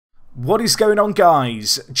What is going on,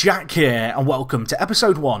 guys? Jack here, and welcome to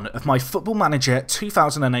episode 1 of my Football Manager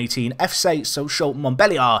 2018 FC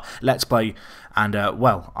Sochaux-Montbéliard Let's Play. And,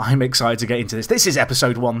 well, I'm excited to get into this. This is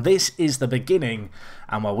episode 1. This is the beginning.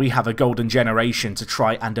 And, well, we have a golden generation to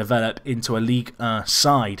try and develop into a Ligue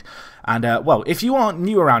side. And, well, if you are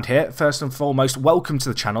new around here, first and foremost, welcome to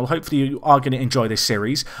the channel. Hopefully you are going to enjoy this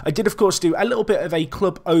series. I did, of course, do a little bit of a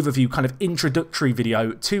club overview, kind of introductory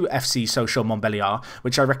video to FC Sochaux-Montbéliard,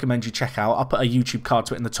 which I recommend you check out. I'll put a YouTube card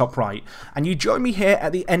to it in the top right. And you join me here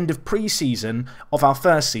at the end of pre-season of our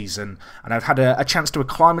first season. And I've had a chance to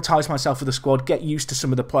acclimatise myself with the squad, get used to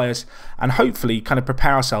some of the players, and hopefully kind of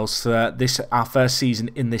prepare ourselves for this, our first season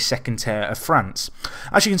in this second tier of France.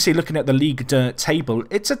 As you can see, looking at the Ligue table,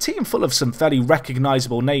 it's a team full of some fairly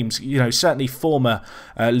recognisable names, you know, certainly former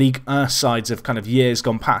Ligue 1 sides of kind of years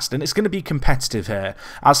gone past, and it's going to be competitive here.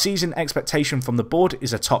 Our season expectation from the board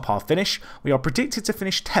is a top half finish. We are predicted to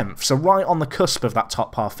finish 10th, so right on the cusp of that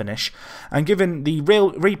top half finish, and given the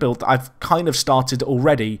real rebuild that I've kind of started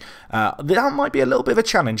already, that might be a little bit of a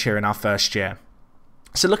challenge here in our first year.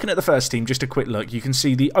 So looking at the first team, just a quick look, you can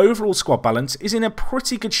see the overall squad balance is in a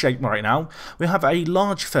pretty good shape right now. We have a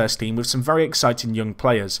large first team with some very exciting young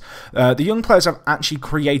players. The young players I've actually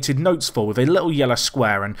created notes for with a little yellow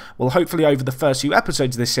square, and we'll hopefully over the first few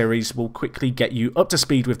episodes of this series, we'll quickly get you up to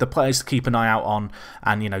speed with the players to keep an eye out on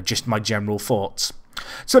and, you know, just my general thoughts.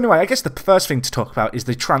 So anyway, I guess the first thing to talk about is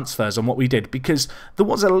the transfers and what we did, because there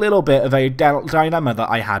was a little bit of a dilemma that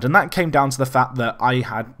I had, and that came down to the fact that I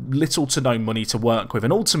had little to no money to work with,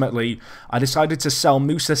 and ultimately I decided to sell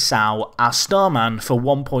Moussa Sow, our star man, for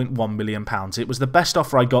 £1.1 million. It was the best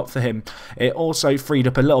offer I got for him. It also freed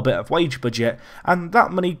up a little bit of wage budget, and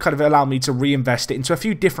that money kind of allowed me to reinvest it into a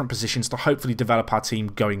few different positions to hopefully develop our team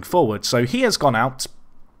going forward. So he has gone out.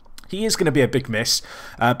 He is going to be a big miss,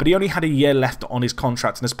 but he only had a year left on his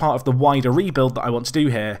contract, and as part of the wider rebuild that I want to do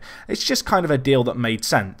here, it's just kind of a deal that made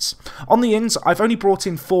sense. On the ins, I've only brought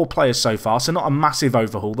in 4 players so far, so not a massive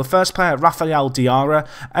overhaul. The first player, Raphael Diarra,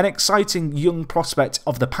 an exciting young prospect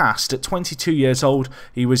of the past. At 22 years old,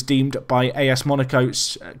 he was deemed by AS Monaco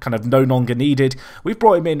kind of no longer needed. We've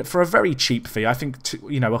brought him in for a very cheap fee. I think,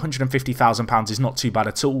 you know, £150,000 is not too bad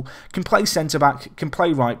at all. Can play centre-back, can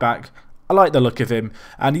play right-back. I like the look of him,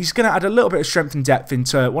 and he's going to add a little bit of strength and depth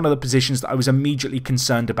into one of the positions that I was immediately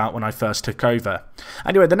concerned about when I first took over.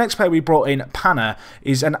 Anyway, the next player we brought in, Pana,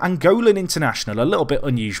 is an Angolan international, a little bit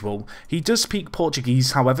unusual. He does speak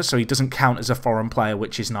Portuguese, however, so he doesn't count as a foreign player,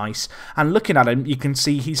 which is nice. And looking at him, you can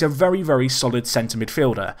see he's a very, very solid centre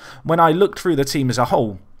midfielder. When I looked through the team as a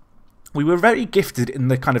whole, we were very gifted in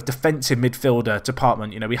the kind of defensive midfielder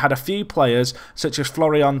department. You know, we had a few players such as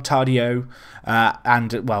Florian Tardio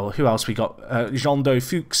and, well, who else we got? Jean-Do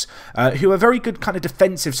Fuchs, who are very good kind of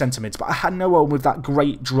defensive centre mids, but I had no one with that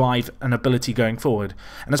great drive and ability going forward.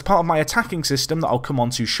 And as part of my attacking system that I'll come on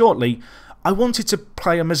to shortly, I wanted to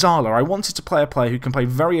play a Mazzala. I wanted to play a player who can play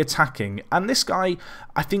very attacking, and this guy,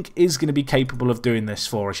 I think, is going to be capable of doing this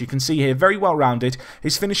for us. You can see here, very well-rounded.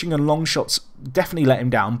 His finishing and long shots definitely let him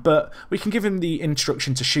down, but we can give him the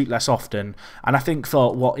instruction to shoot less often, and I think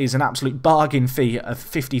for what is an absolute bargain fee of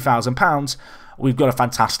 £50,000, we've got a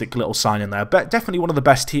fantastic little sign in there, but definitely one of the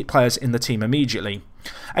best players in the team immediately.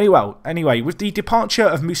 Anyway, with the departure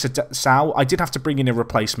of Moussa Sow, I did have to bring in a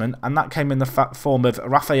replacement, and that came in the form of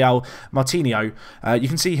Rafael Martinho. You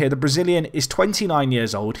can see here the Brazilian is 29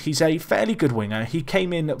 years old. He's a fairly good winger. He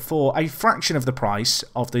came in for a fraction of the price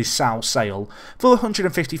of the Sow sale. For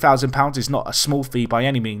 £150,000 is not a small fee by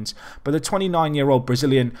any means, but the 29-year-old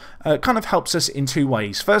Brazilian kind of helps us in 2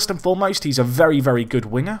 ways. First and foremost, he's a very, very good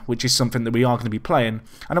winger, which is something that we are going to be playing,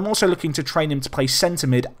 and I'm also looking to train him to play centre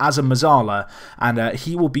mid as a Mazzala, and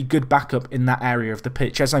he will be good backup in that area of the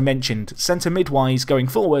pitch. As I mentioned, centre mid-wise going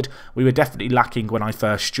forward, we were definitely lacking when I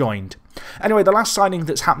first joined. Anyway, the last signing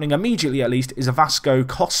that's happening immediately, at least, is a Vasco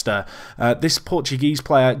Costa. This Portuguese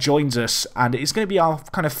player joins us, and it's going to be our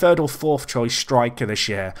kind of 3rd or 4th choice striker this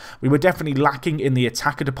year. We were definitely lacking in the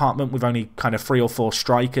attacker department with only kind of 3 or 4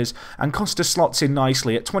 strikers, and Costa slots in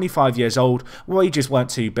nicely at 25 years old. Wages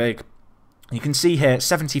weren't too big. You can see here,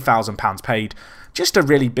 £70,000 paid. Just a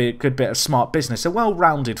really good bit of smart business. A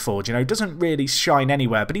well-rounded forward, you know, doesn't really shine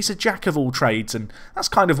anywhere, but he's a jack of all trades, and that's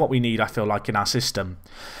kind of what we need, I feel like, in our system.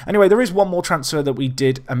 Anyway, there is one more transfer that we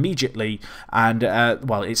did immediately, and,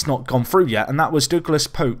 well, it's not gone through yet, and that was Douglas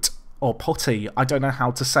Pote. or Potty, I don't know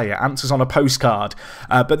how to say it, answers on a postcard.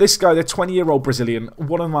 But this guy, the 20-year-old Brazilian,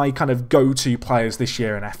 one of my kind of go-to players this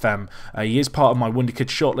year in FM. He is part of my Wonder Kid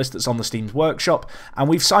shortlist that's on the Steam's Workshop, and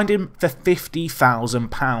we've signed him for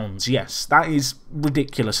 £50,000. Yes, that is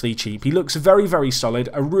ridiculously cheap. He looks very, very solid,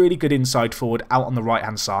 a really good inside forward out on the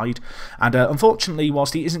right-hand side, and unfortunately,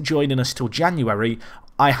 whilst he isn't joining us till January,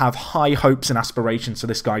 I have high hopes and aspirations for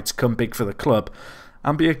this guy to come big for the club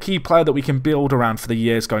and be a key player that we can build around for the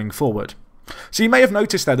years going forward. So you may have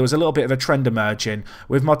noticed there was a little bit of a trend emerging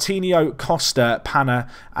with Martinho, Costa, Pana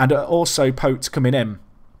and also Pote coming in.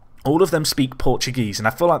 All of them speak Portuguese, and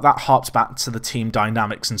I feel like that harps back to the team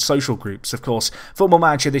dynamics and social groups. Of course, Football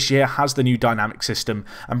Manager this year has the new dynamic system,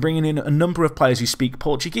 and bringing in a number of players who speak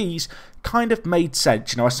Portuguese kind of made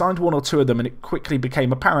sense. You know, I signed one or two of them, and it quickly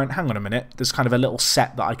became apparent, hang on a minute, there's kind of a little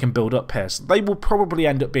set that I can build up here. So they will probably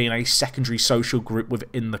end up being a secondary social group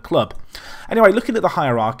within the club. Anyway, looking at the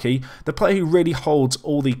hierarchy, the player who really holds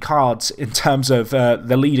all the cards in terms of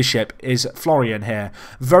the leadership is Florian here.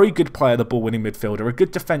 Very good player, the ball-winning midfielder, a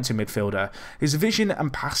good defensive midfielder. His vision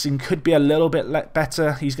and passing could be a little bit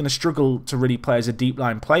better. He's going to struggle to really play as a deep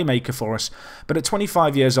line playmaker for us, but at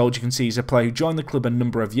 25 years old you can see he's a player who joined the club a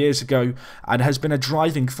number of years ago and has been a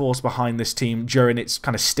driving force behind this team during its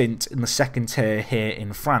kind of stint in the second tier here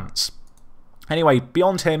in France. Anyway,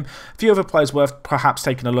 beyond him, a few other players worth perhaps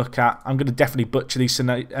taking a look at. I'm going to definitely butcher these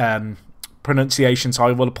pronunciation, so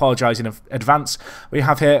I will apologise in advance. We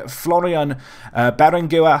have here Florian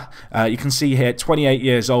Berenguer. You can see here, 28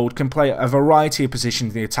 years old, can play a variety of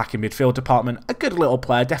positions in the attacking midfield department. A good little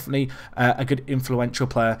player, definitely a good influential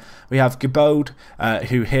player. We have Gibaud,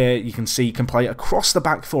 who here you can see can play across the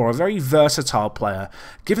back four, a very versatile player.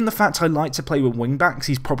 Given the fact I like to play with wing backs,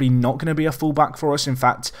 he's probably not going to be a full back for us. In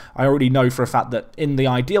fact, I already know for a fact that in the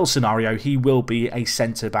ideal scenario, he will be a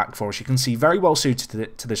centre back for us. You can see very well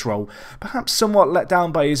suited to this role. Perhaps somewhat let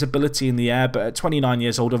down by his ability in the air, but at 29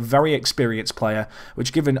 years old, a very experienced player,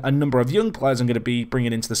 which given a number of young players I'm going to be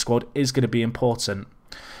bringing into the squad is going to be important.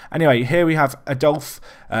 Anyway, here we have Adolphe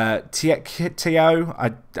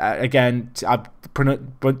Tiekio. Again, I'm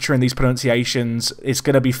butchering these pronunciations. It's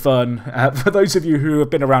going to be fun. For those of you who have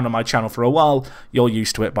been around on my channel for a while, you're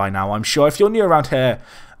used to it by now, I'm sure. If you're new around here,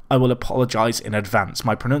 I will apologise in advance.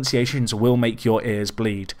 My pronunciations will make your ears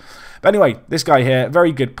bleed. But anyway, this guy here,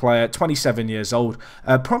 very good player, 27 years old.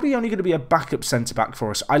 Probably only going to be a backup centre-back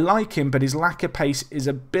for us. I like him, but his lack of pace is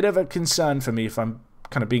a bit of a concern for me if I'm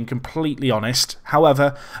kind of being completely honest.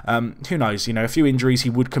 However, who knows, you know, a few injuries, he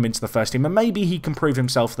would come into the first team, and maybe he can prove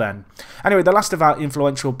himself then. Anyway, the last of our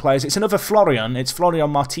influential players, it's another Florian. It's Florian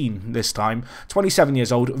Martin this time, 27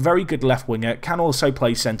 years old, very good left winger, can also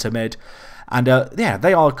play centre mid. And yeah,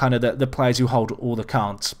 they are kind of the players who hold all the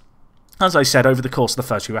cards. As I said, over the course of the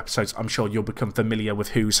first few episodes, I'm sure you'll become familiar with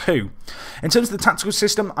who's who. In terms of the tactical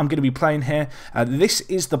system I'm going to be playing here, this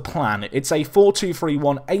is the plan. It's a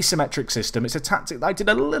 4-2-3-1 asymmetric system. It's a tactic that I did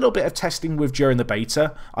a little bit of testing with during the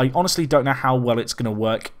beta. I honestly don't know how well it's going to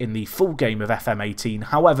work in the full game of FM18.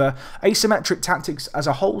 However, asymmetric tactics as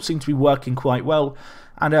a whole seem to be working quite well.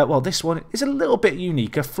 And, well, this one is a little bit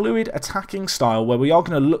unique. A fluid attacking style where we are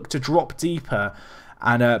going to look to drop deeper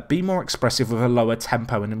and be more expressive with a lower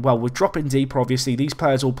tempo. And, well, with dropping deeper, obviously, these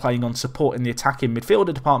players all playing on support in the attacking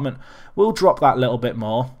midfielder department will drop that little bit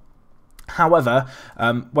more. However,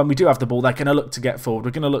 when we do have the ball, they're going to look to get forward.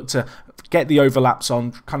 We're going to look to get the overlaps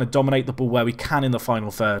on, kind of dominate the ball where we can in the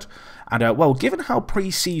final third. And, well, given how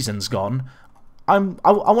pre-season's gone, I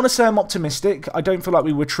want to say I'm optimistic. I don't feel like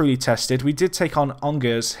we were truly tested. We did take on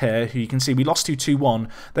Angers here, who you can see we lost to 2-1.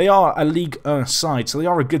 They are a Ligue 1 side, so they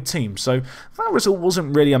are a good team. So that result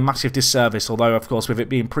wasn't really a massive disservice, although, of course, with it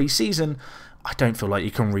being pre-season, I don't feel like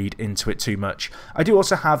you can read into it too much. I do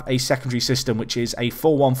also have a secondary system, which is a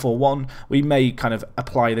 4-1-4-1. We may kind of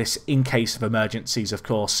apply this in case of emergencies, of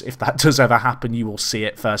course. If that does ever happen, you will see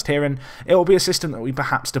it first here. And it will be a system that we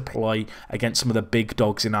perhaps deploy against some of the big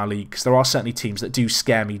dogs in our league, because there are certainly teams that do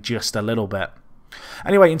scare me just a little bit.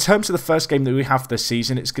 Anyway, in terms of the first game that we have this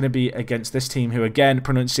season, it's going to be against this team who, again,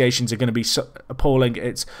 pronunciations are going to be appalling.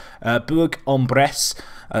 It's Bourg-en-Bresse.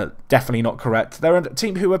 Definitely not correct. They're a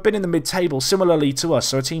team who have been in the mid-table similarly to us,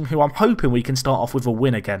 so a team who I'm hoping we can start off with a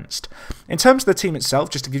win against. In terms of the team itself,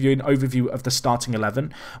 just to give you an overview of the starting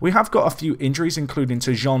 11, we have got a few injuries, including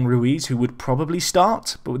to Jean Ruiz, who would probably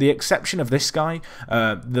start, but with the exception of this guy,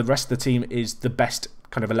 the rest of the team is the best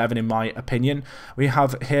kind of 11 in my opinion. We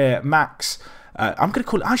have here Max I'm going to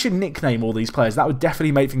call it, I should nickname all these players. That would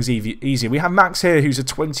definitely make things easier. We have Max here, who's a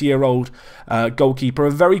 20-year-old goalkeeper,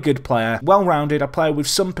 a very good player, well-rounded, a player with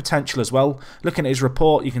some potential as well. Looking at his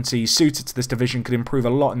report, you can see he's suited to this division, could improve a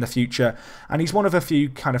lot in the future, and he's one of a few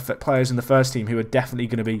kind of players in the first team who are definitely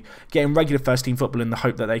going to be getting regular first-team football in the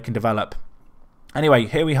hope that they can develop. Anyway,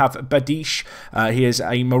 here we have Badish. He is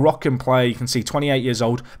a Moroccan player, you can see 28 years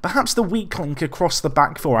old, perhaps the weak link across the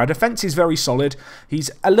back four. Our defence is very solid.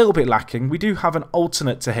 He's a little bit lacking. We do have an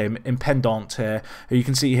alternate to him in Pendant here, who you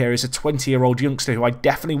can see here is a 20-year-old youngster who I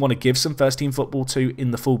definitely want to give some first-team football to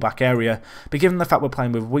in the full-back area. But given the fact we're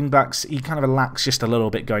playing with wing-backs, he kind of lacks just a little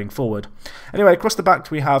bit going forward. Anyway, across the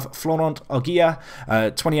back we have Florent Ogia,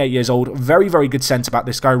 28 years old, very, very good centre-back.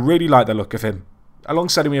 This guy, really like the look of him.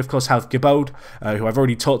 Alongside him, we of course have Gibaud, who I've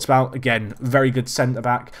already talked about. Again, very good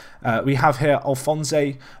centre-back. We have here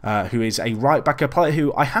Alphonse, who is a right-back, a player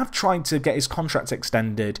who I have tried to get his contract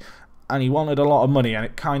extended, and he wanted a lot of money, and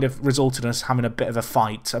it kind of resulted in us having a bit of a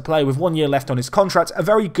fight. A player with 1 year left on his contract, a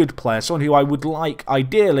very good player, someone who I would like,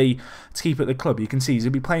 ideally, to keep at the club. You can see he's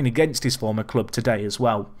going to be playing against his former club today as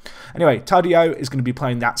well. Anyway, Tadio is going to be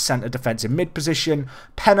playing that centre defensive mid position.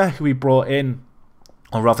 Penna, who we brought in,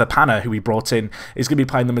 or rather Panna, who we brought in, is going to be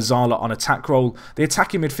playing the Mazzala on attack role. The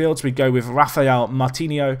attacking midfields, we go with Rafael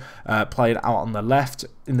Martinho, played out on the left.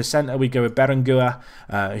 In the centre, we go with Berenguer,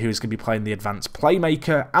 who is going to be playing the advanced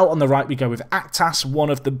playmaker. Out on the right, we go with Actas, one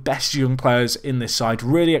of the best young players in this side.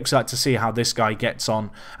 Really excited to see how this guy gets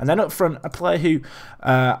on. And then up front, a player who,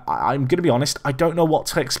 I'm going to be honest, I don't know what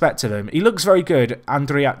to expect of him. He looks very good,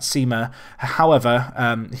 Andriat Sima.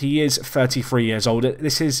 However, he is 33 years old.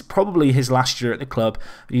 This is probably his last year at the club.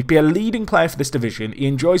 He'd be a leading player for this division. He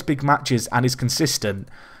enjoys big matches and is consistent.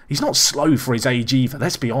 He's not slow for his age either,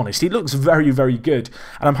 let's be honest. He looks very, very good.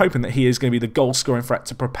 And I'm hoping that he is going to be the goal-scoring threat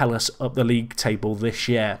to propel us up the league table this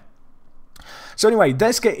year. So anyway,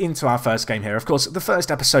 let's get into our first game here. Of course, the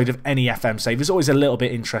first episode of any FM save is always a little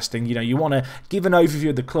bit interesting. You know, you want to give an overview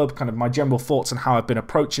of the club, kind of my general thoughts on how I've been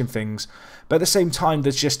approaching things. But at the same time,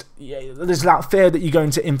 there's that fear that you go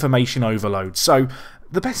into information overload. So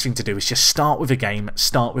the best thing to do is just start with a game,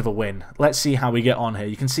 start with a win. Let's see how we get on here.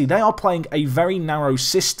 You can see they are playing a very narrow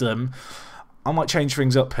system. I might change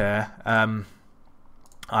things up here.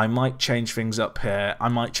 I might change our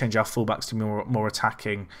fullbacks to more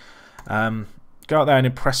attacking. Go out there and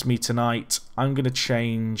impress me tonight. I'm going to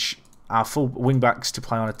change our full wingbacks to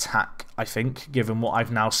play on attack, I think, given what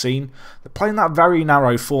I've now seen. They're playing that very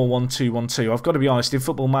narrow 4-1-2-1-2. I've got to be honest, in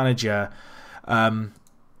Football Manager,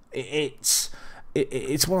 it's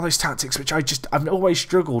one of those tactics which I've always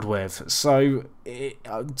struggled with. So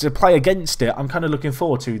to play against it, I'm kind of looking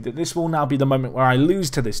forward to that. This will now be the moment where I lose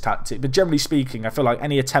to this tactic. But generally speaking, I feel like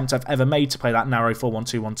any attempt I've ever made to play that narrow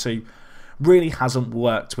 4-1-2-1-2 really hasn't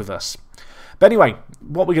worked with us. But anyway,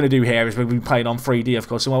 what we're going to do here is we'll be playing on 3D, of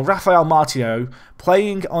course. And well, Rafael Martinho,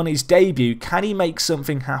 playing on his debut, can he make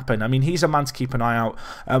something happen? I mean, he's a man to keep an eye out.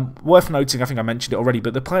 Worth noting, I think I mentioned it already,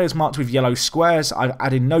 but the players marked with yellow squares, I've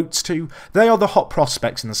added notes to. They are the hot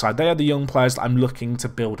prospects in the side. They are the young players that I'm looking to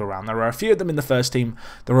build around. There are a few of them in the first team.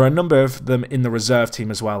 There are a number of them in the reserve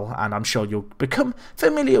team as well. And I'm sure you'll become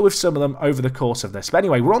familiar with some of them over the course of this. But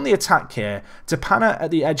anyway, we're on the attack here. Tapana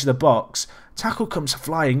at the edge of the box. Tackle comes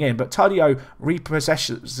flying in, but Tadio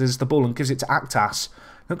repossesses the ball and gives it to Actas.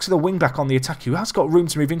 Looks at the wing-back on the attack, who has got room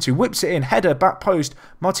to move into. Whips it in, header, back post.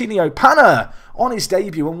 Martinho, Panna on his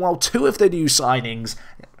debut. And while two of the new signings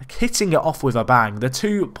hitting it off with a bang, the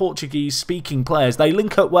two Portuguese-speaking players, they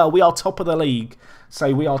link up well. We are top of the league.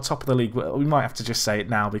 Say we are top of the league. We might have to just say it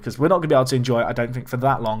now because we're not going to be able to enjoy it, I don't think, for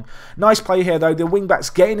that long. Nice play here, though. The wing-backs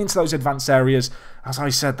getting into those advanced areas. As I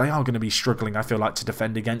said, they are going to be struggling, I feel like, to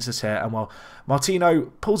defend against us here. And, well, Martino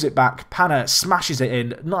pulls it back. Panna smashes it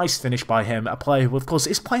in. Nice finish by him. A player who, of course,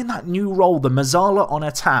 is playing that new role, the Mazzala on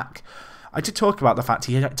attack. I did talk about the fact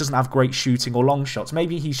he doesn't have great shooting or long shots.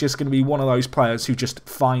 Maybe he's just going to be one of those players who just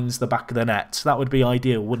finds the back of the net. That would be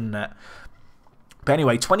ideal, wouldn't it? But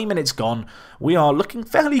anyway, 20 minutes gone. We are looking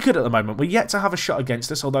fairly good at the moment. We're yet to have a shot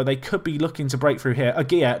against us, although they could be looking to break through here.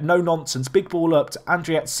 Aguirre, no nonsense. Big ball up to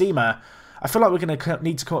Andriat Sima. I feel like we're going to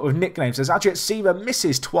need to come up with nicknames, as Andriat Sima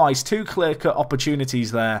misses twice. Two clear-cut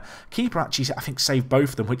opportunities there. Keeper actually, I think, saved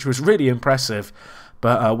both of them, which was really impressive.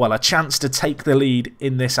 But, well, a chance to take the lead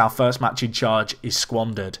in this, our first match in charge, is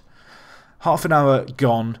squandered. Half an hour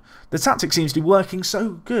gone. The tactic seems to be working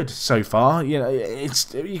so good so far.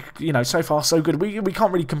 So far so good. We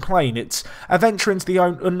can't really complain. It's a venture into the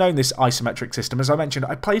unknown, this isometric system. As I mentioned,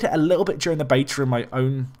 I played it a little bit during the beta in my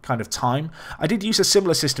own kind of time. I did use a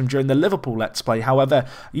similar system during the Liverpool Let's Play. However,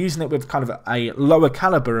 using it with kind of a lower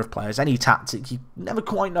caliber of players, any tactic, you never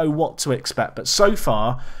quite know what to expect. But so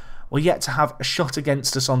far, we're yet to have a shot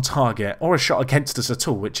against us on target, or a shot against us at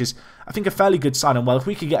all, which is, I think, a fairly good sign. And well, if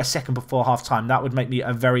we could get a second before half-time, that would make me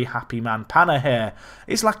a very happy man. Pana here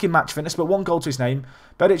is lacking match fitness, but 1 goal to his name.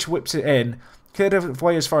 Bedic whips it in, cleared of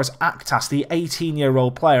way as far as Aktas, the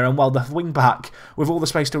 18-year-old player, and well, the wing-back, with all the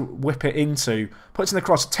space to whip it into, puts in the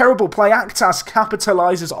cross. Terrible play. Aktas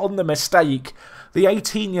capitalises on the mistake. The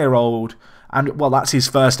 18-year-old... And, well, that's his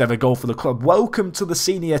first ever goal for the club. Welcome to the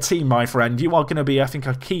senior team, my friend. You are going to be, I think,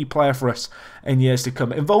 a key player for us in years to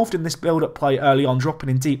come. Involved in this build-up play early on, dropping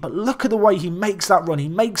in deep. But look at the way he makes that run. He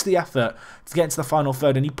makes the effort to get to the final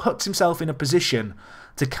third. And he puts himself in a position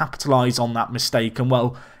to capitalise on that mistake. And,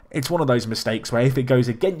 well, it's one of those mistakes where if it goes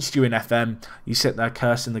against you in FM, you sit there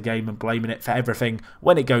cursing the game and blaming it for everything.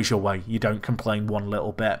 When it goes your way, you don't complain one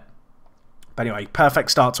little bit. But anyway,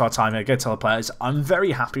 perfect start to our time here. Go tell the players, I'm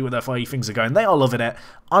very happy with the way things are going. They are loving it.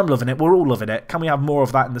 I'm loving it. We're all loving it. Can we have more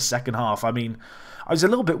of that in the second half? I mean, I was a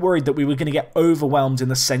little bit worried that we were going to get overwhelmed in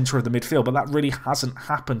the centre of the midfield, but that really hasn't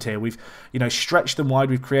happened here. We've, stretched them wide.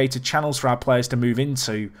 We've created channels for our players to move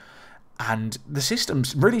into. And the system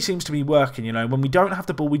really seems to be working, When we don't have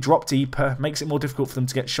the ball, we drop deeper. Makes it more difficult for them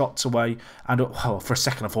to get shots away. And, well, for a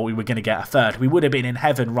second I thought we were going to get a third. We would have been in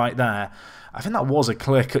heaven right there. I think that was a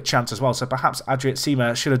clear-cut chance as well. So perhaps Adriat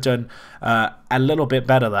Sima should have done a little bit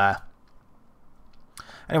better there.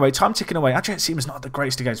 Anyway, time ticking away. Adriat Sima's not the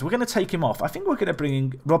greatest of games. We're going to take him off. I think we're going to bring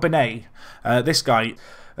in Robinet. This guy,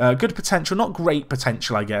 good potential. Not great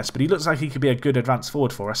potential, I guess. But he looks like he could be a good advanced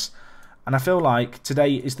forward for us. And I feel like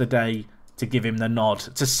today is the day to give him the nod,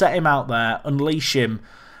 to set him out there, unleash him,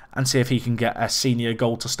 and see if he can get a senior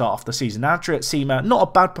goal to start off the season. Adriat Sima, not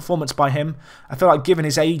a bad performance by him. I feel like given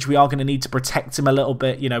his age, we are going to need to protect him a little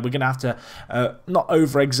bit. We're going to have to not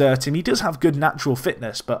overexert him. He does have good natural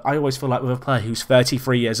fitness, but I always feel like with a player who's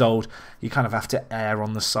 33 years old, you kind of have to err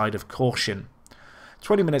on the side of caution.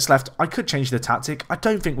 20 minutes left. I could change the tactic. I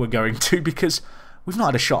don't think we're going to, because we've not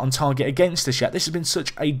had a shot on target against us yet. This has been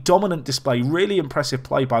such a dominant display, really impressive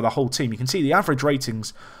play by the whole team. You can see the average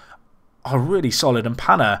ratings are really solid, and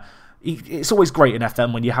Pana, it's always great in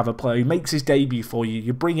FM when you have a player who makes his debut for you.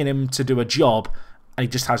 You're bringing him to do a job, and he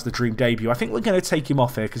just has the dream debut. I think we're going to take him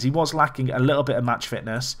off here because he was lacking a little bit of match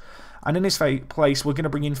fitness, and in his place we're going to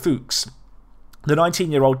bring in Fuchs. The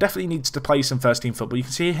 19-year-old definitely needs to play some first-team football. You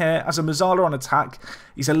can see here, as a Mazzala on attack,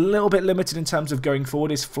 he's a little bit limited in terms of going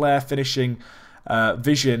forward. His flair, finishing,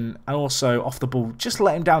 vision, and also off the ball just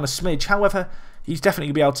let him down a smidge. However, he's definitely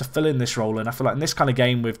going to be able to fill in this role, and I feel like in this kind of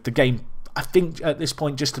game, with the game, I think at this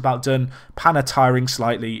point just about done, Pana tiring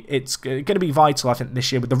slightly, it's going to be vital, I think,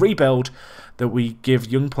 this year with the rebuild, that we give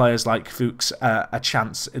young players like Fuchs a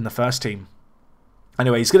chance in the first team.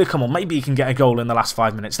 Anyway, he's going to come on. Maybe he can get a goal in the last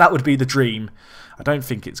 5 minutes. That would be the dream. I don't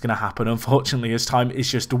think it's going to happen, unfortunately, as time is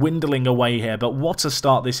just dwindling away here. But what a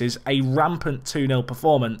start this is. A rampant 2-0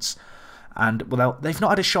 performance. And, well, they've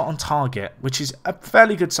not had a shot on target, which is a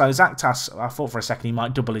fairly good sign. Aktas, I thought for a second he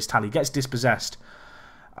might double his tally. Gets dispossessed.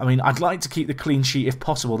 I mean, I'd like to keep the clean sheet if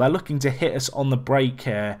possible. They're looking to hit us on the break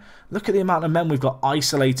here. Look at the amount of men we've got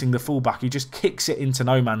isolating the fullback. He just kicks it into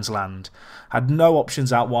no man's land. Had no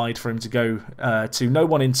options out wide for him to go to. No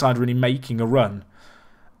one inside really making a run.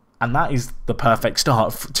 And that is the perfect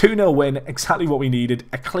start. 2-0 win, exactly what we needed.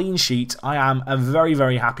 A clean sheet. I am a very,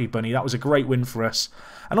 very happy bunny. That was a great win for us.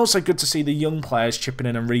 And also good to see the young players chipping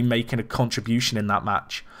in and really making a contribution in that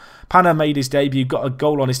match. Pana made his debut, got a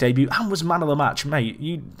goal on his debut, and was man of the match. Mate,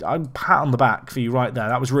 I'm pat on the back for you right there.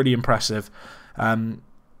 That was really impressive.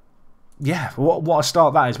 Yeah, what a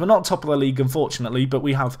start that is. We're not top of the league, unfortunately, but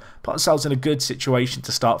we have put ourselves in a good situation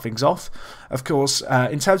to start things off. Of course,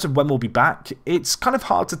 in terms of when we'll be back, it's kind of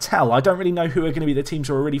hard to tell. I don't really know who are going to be the teams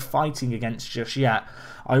who are really fighting against just yet.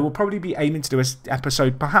 I will probably be aiming to do an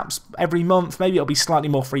episode perhaps every month. Maybe it'll be slightly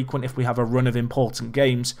more frequent if we have a run of important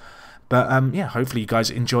games. But yeah, hopefully you guys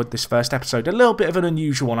enjoyed this first episode. A little bit of an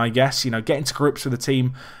unusual one, I guess. Getting to grips with the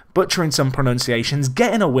team, butchering some pronunciations,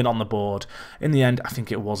 getting a win on the board. In the end, I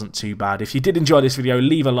think it wasn't too bad. If you did enjoy this video,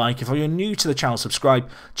 leave a like. If you're new to the channel, subscribe.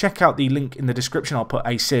 Check out the link in the description. I'll put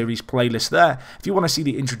a series playlist there. If you want to see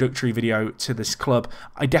the introductory video to this club,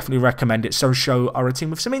 I definitely recommend it. Sochaux are a team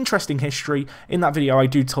with some interesting history. In that video, I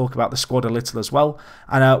do talk about the squad a little as well.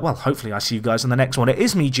 And, well, hopefully I see you guys on the next one. It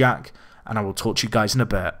is me, Jack, and I will talk to you guys in a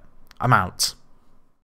bit. I'm out.